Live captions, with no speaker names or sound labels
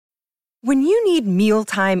When you need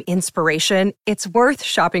mealtime inspiration, it's worth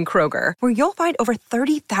shopping Kroger, where you'll find over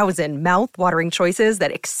 30,000 mouth-watering choices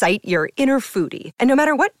that excite your inner foodie. And no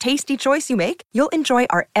matter what tasty choice you make, you'll enjoy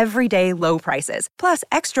our everyday low prices, plus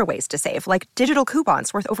extra ways to save, like digital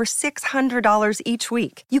coupons worth over $600 each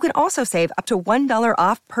week. You can also save up to $1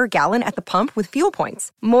 off per gallon at the pump with fuel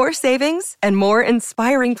points. More savings and more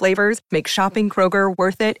inspiring flavors make shopping Kroger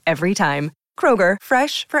worth it every time. Kroger,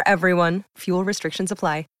 fresh for everyone. Fuel restrictions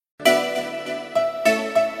apply.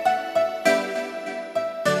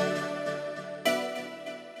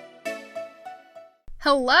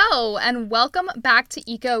 Hello, and welcome back to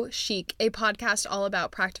Eco Chic, a podcast all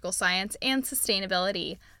about practical science and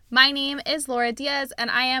sustainability. My name is Laura Diaz, and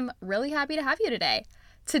I am really happy to have you today.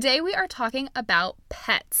 Today we are talking about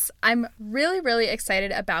pets. I'm really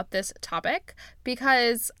excited about this topic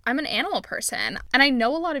because I'm an animal person, and I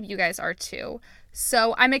know a lot of you guys are too.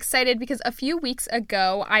 So I'm excited because a few weeks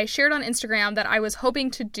ago, I shared on Instagram that I was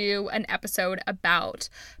hoping to do an episode about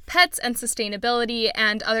pets and sustainability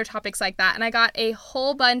and other topics like that. And I got a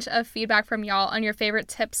whole bunch of feedback from y'all on your favorite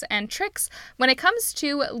tips and tricks when it comes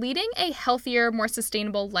to leading a healthier, more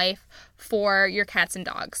sustainable life for your cats and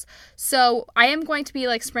dogs. So I am going to be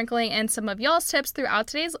sprinkling in some of y'all's tips throughout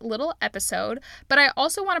today's little episode, but I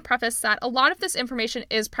also want to preface that a lot of this information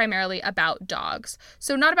is primarily about dogs.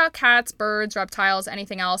 So not about cats, birds, reptiles,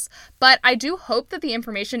 anything else, but I do hope that the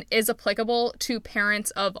information is applicable to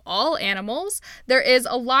parents of all animals. There is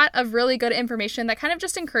a lot of really good information that kind of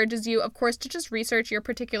just encourages you, of course, to just research your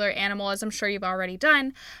particular animal, as I'm sure you've already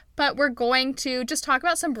done. But we're going to just talk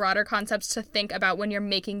about some broader concepts to think about when you're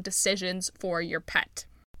making decisions for your pet.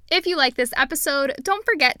 If you like this episode, don't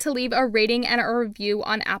forget to leave a rating and a review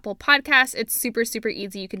on Apple Podcasts. It's super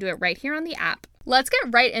easy. You can do it right here on the app. Let's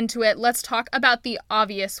get right into it. Let's talk about the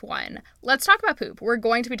obvious one. Let's talk about poop. We're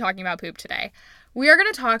going to be talking about poop today. We are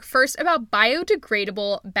going to talk first about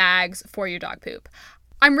biodegradable bags for your dog poop.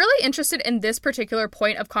 I'm really interested in this particular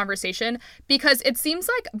point of conversation because it seems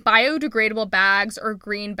like biodegradable bags or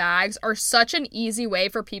green bags are such an easy way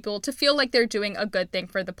for people to feel like they're doing a good thing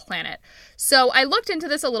for the planet. So I looked into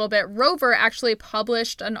this a little bit. Rover actually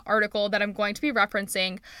published an article that I'm going to be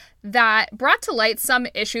referencing that brought to light some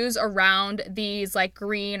issues around these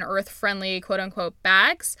green earth-friendly quote-unquote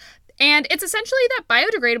bags. And it's essentially that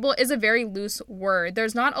biodegradable is a very loose word.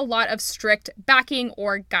 There's not a lot of strict backing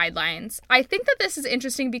or guidelines. I think that this is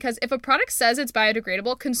interesting because if a product says it's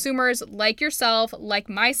biodegradable, consumers like yourself, like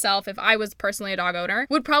myself, if I was personally a dog owner,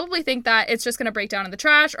 would probably think that it's just going to break down in the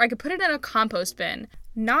trash or I could put it in a compost bin.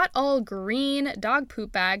 Not all green dog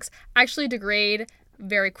poop bags actually degrade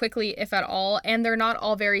very quickly, if at all, and they're not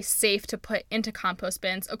all very safe to put into compost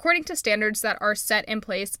bins, according to standards that are set in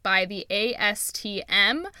place by the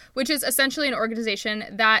ASTM, which is essentially an organization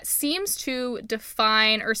that seems to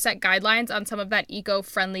define or set guidelines on some of that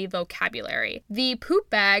eco-friendly vocabulary. The poop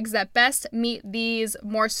bags that best meet these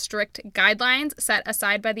more strict guidelines set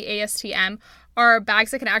aside by the ASTM are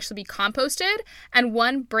bags that can actually be composted, and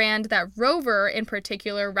one brand that Rover in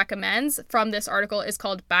particular recommends from this article is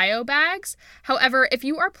called BioBags. However, if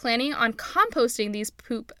you are planning on composting these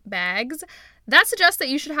poop bags, that suggests that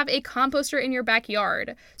you should have a composter in your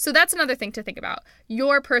backyard. So that's another thing to think about.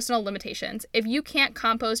 Your personal limitations. If you can't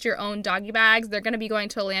compost your own doggy bags, they're going to be going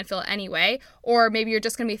to a landfill anyway, or maybe you're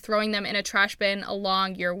just going to be throwing them in a trash bin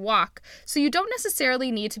along your walk. So you don't necessarily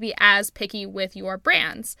need to be as picky with your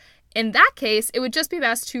brands. In that case, it would just be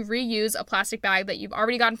best to reuse a plastic bag that you've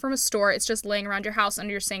already gotten from a store. It's just laying around your house,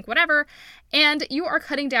 under your sink, whatever, and you are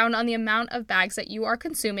cutting down on the amount of bags that you are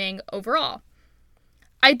consuming overall.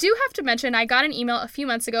 I do have to mention I got an email a few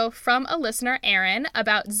months ago from a listener, Erin,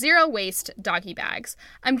 about zero-waste doggy bags.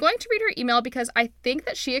 I'm going to read her email because I think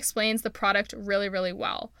that she explains the product really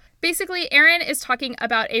well. Basically, Erin is talking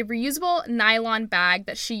about a reusable nylon bag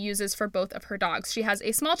that she uses for both of her dogs. She has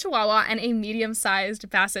a small Chihuahua and a medium-sized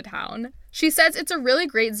Basset Hound. She says it's a really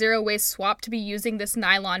great zero-waste swap to be using this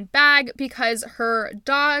nylon bag because her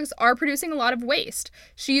dogs are producing a lot of waste.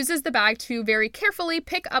 She uses the bag to very carefully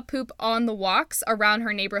pick up poop on the walks around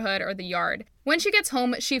her neighborhood or the yard. When she gets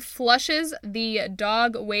home, she flushes the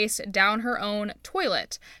dog waste down her own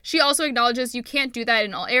toilet. She also acknowledges you can't do that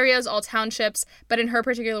in all areas, all townships, but in her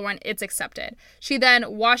particular one, it's accepted. She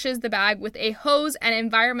then washes the bag with a hose and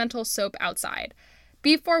environmental soap outside.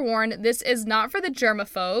 Be forewarned, this is not for the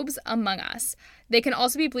germaphobes among us. They can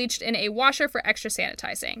also be bleached in a washer for extra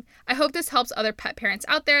sanitizing. I hope this helps other pet parents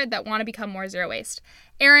out there that want to become more zero waste.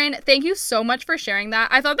 Erin, thank you so much for sharing that.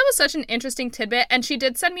 I thought that was such an interesting tidbit, and she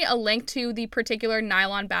did send me a link to the particular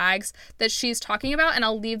nylon bags that she's talking about, and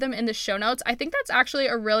I'll leave them in the show notes. I think that's actually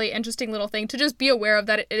a really interesting little thing to just be aware of,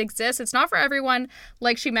 that it exists. It's not for everyone,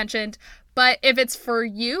 like she mentioned, but if it's for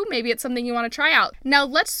you, maybe it's something you want to try out. Now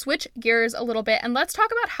let's switch gears a little bit and let's talk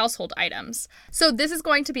about household items. So this is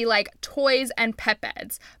going to be like toys and pet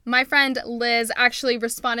beds. My friend Liz actually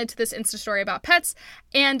responded to this Insta story about pets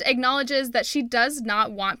and acknowledges that she does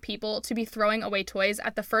not want people to be throwing away toys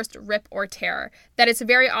at the first rip or tear. That it's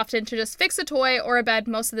very often to just fix a toy or a bed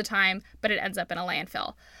most of the time, but it ends up in a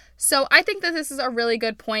landfill. So I think that this is a really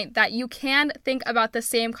good point, that you can think about the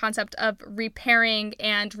same concept of repairing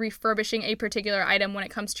and refurbishing a particular item when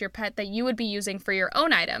it comes to your pet that you would be using for your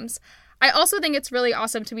own items. I also think it's really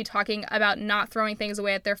awesome to be talking about not throwing things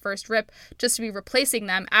away at their first rip, just to be replacing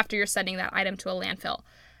them after you're sending that item to a landfill.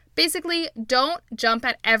 Basically, don't jump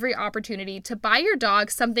at every opportunity to buy your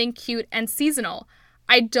dog something cute and seasonal.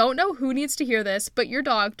 I don't know who needs to hear this, but your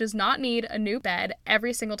dog does not need a new bed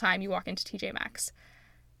every single time you walk into TJ Maxx.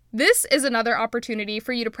 This is another opportunity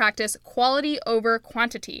for you to practice quality over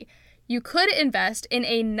quantity. You could invest in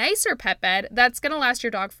a nicer pet bed that's going to last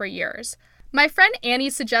your dog for years. My friend Annie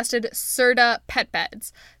suggested Serta pet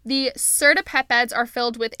beds. The Serta pet beds are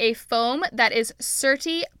filled with a foam that is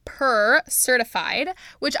CertiPUR certified,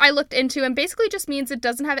 which I looked into, and basically just means it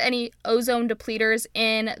doesn't have any ozone depleters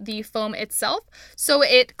in the foam itself. So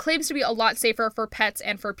it claims to be a lot safer for pets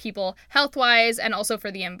and for people health-wise, and also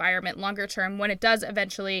for the environment longer term when it does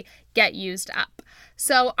eventually get used up.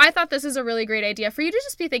 So I thought this is a really great idea for you to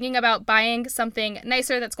just be thinking about buying something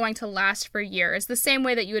nicer that's going to last for years, the same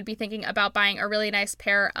way that you would be thinking about buying a really nice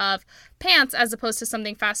pair of pants as opposed to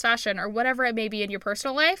something fast fashion or whatever it may be in your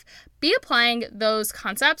personal life. Be applying those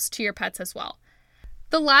concepts to your pets as well.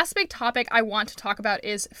 The last big topic I want to talk about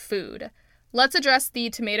is food. Let's address the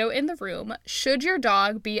tomato in the room. Should your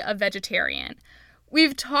dog be a vegetarian?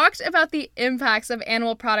 We've talked about the impacts of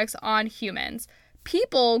animal products on humans.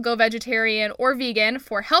 People go vegetarian or vegan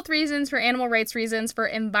for health reasons, for animal rights reasons, for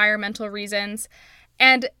environmental reasons.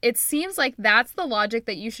 And it seems like that's the logic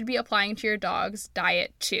that you should be applying to your dog's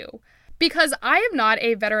diet too. Because I am not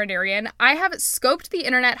a veterinarian, I have scoped the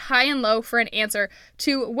internet high and low for an answer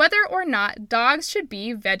to whether or not dogs should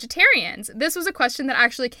be vegetarians. This was a question that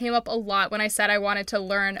actually came up a lot when I said I wanted to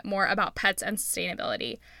learn more about pets and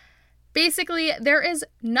sustainability. Basically, there is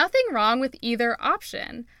nothing wrong with either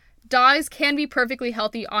option. Dogs can be perfectly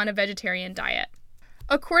healthy on a vegetarian diet.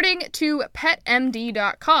 According to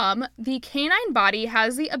PetMD.com, the canine body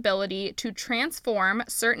has the ability to transform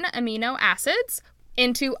certain amino acids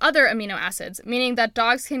into other amino acids, meaning that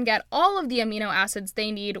dogs can get all of the amino acids they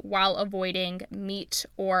need while avoiding meat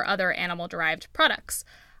or other animal-derived products.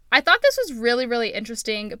 I thought this was really, really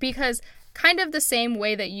interesting because kind of the same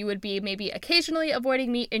way that you would be maybe occasionally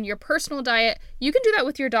avoiding meat in your personal diet, you can do that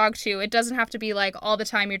with your dog too. It doesn't have to be like all the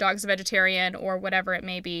time your dog's a vegetarian or whatever it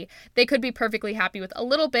may be. They could be perfectly happy with a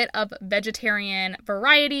little bit of vegetarian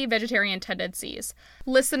variety, vegetarian tendencies.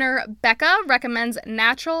 Listener Becca recommends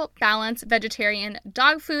Natural Balance Vegetarian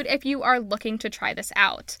Dog Food if you are looking to try this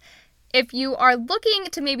out. If you are looking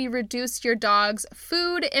to maybe reduce your dog's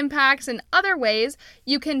food impacts in other ways,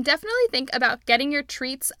 you can definitely think about getting your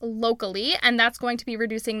treats locally, and that's going to be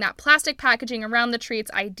reducing that plastic packaging around the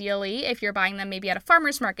treats, ideally, if you're buying them maybe at a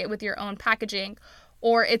farmer's market with your own packaging,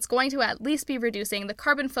 or it's going to at least be reducing the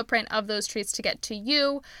carbon footprint of those treats to get to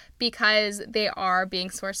you because they are being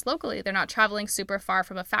sourced locally. They're not traveling super far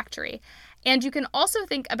from a factory. And you can also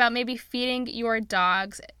think about maybe feeding your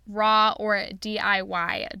dogs raw or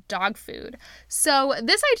DIY dog food. So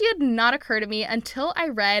this idea did not occur to me until I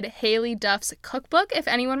read Haley Duff's cookbook. If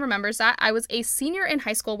anyone remembers that, I was a senior in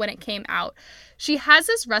high school when it came out. She has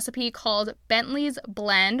this recipe called Bentley's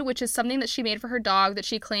Blend, which is something that she made for her dog that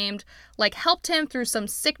she claimed helped him through some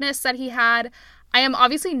sickness that he had. I am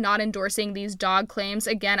obviously not endorsing these dog claims.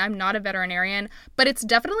 Again, I'm not a veterinarian, but it's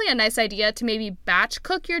definitely a nice idea to maybe batch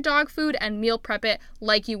cook your dog food and meal prep it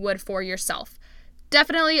like you would for yourself.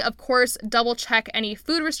 Definitely, of course, double check any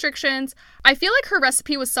food restrictions. I feel like her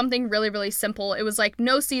recipe was something really, really simple. It was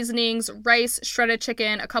no seasonings, rice, shredded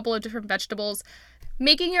chicken, a couple of different vegetables.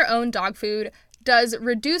 Making your own dog food does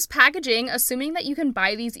reduce packaging, assuming that you can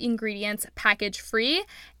buy these ingredients package-free,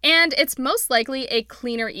 and it's most likely a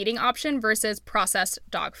cleaner eating option versus processed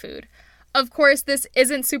dog food. Of course, this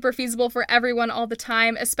isn't super feasible for everyone all the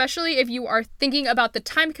time, especially if you are thinking about the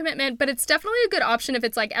time commitment, but it's definitely a good option if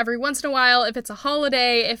it's like every once in a while, if it's a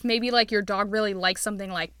holiday, if maybe like your dog really likes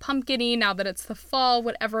something like pumpkin-y now that it's the fall,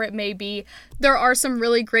 whatever it may be. There are some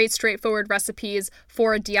really great straightforward recipes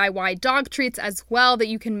for DIY dog treats as well that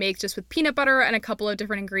you can make just with peanut butter and a couple of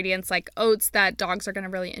different ingredients like oats that dogs are going to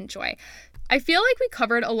really enjoy. I feel like we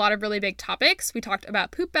covered a lot of really big topics. We talked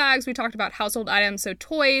about poop bags, we talked about household items, so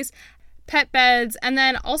toys, pet beds, and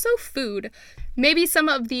then also food. Maybe some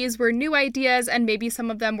of these were new ideas and maybe some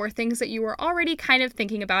of them were things that you were already kind of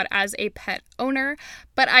thinking about as a pet owner,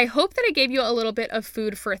 but I hope that I gave you a little bit of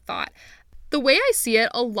food for thought. The way I see it,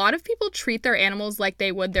 a lot of people treat their animals like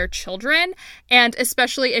they would their children, and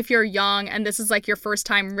especially if you're young and this is like your first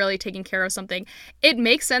time really taking care of something, it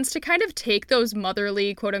makes sense to kind of take those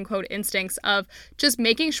motherly quote-unquote instincts of just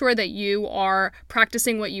making sure that you are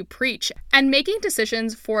practicing what you preach and making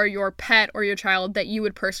decisions for your pet or your child that you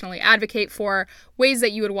would personally advocate for, ways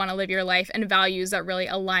that you would want to live your life, and values that really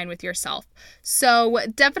align with yourself. So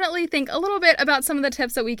definitely think a little bit about some of the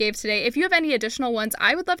tips that we gave today. If you have any additional ones,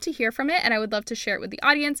 I would love to hear from it, and I would love to share it with the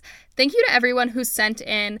audience. Thank you to everyone who sent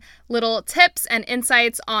in little tips and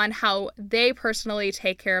insights on how they personally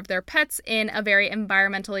take care of their pets in a very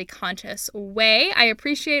environmentally conscious way. I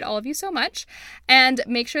appreciate all of you so much. And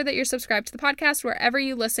make sure that you're subscribed to the podcast wherever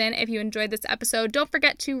you listen. If you enjoyed this episode, don't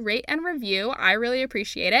forget to rate and review. I really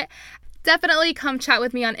appreciate it. Definitely come chat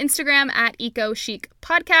with me on Instagram at Eco Chic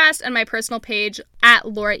Podcast and my personal page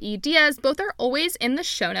at Laura E. Diaz. Both are always in the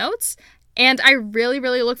show notes. And I really,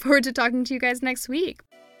 really look forward to talking to you guys next week.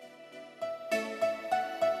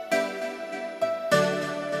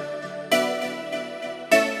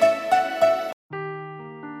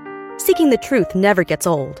 Seeking the truth never gets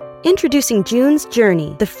old. Introducing June's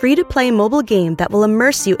Journey, the free-to-play mobile game that will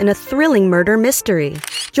immerse you in a thrilling murder mystery.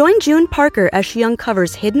 Join June Parker as she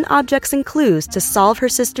uncovers hidden objects and clues to solve her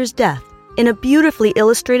sister's death in a beautifully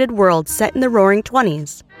illustrated world set in the Roaring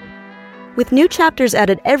 '20s. With new chapters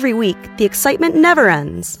added every week, the excitement never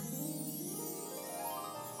ends.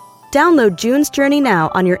 Download June's Journey now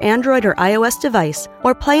on your Android or iOS device,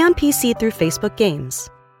 or play on PC through Facebook Games.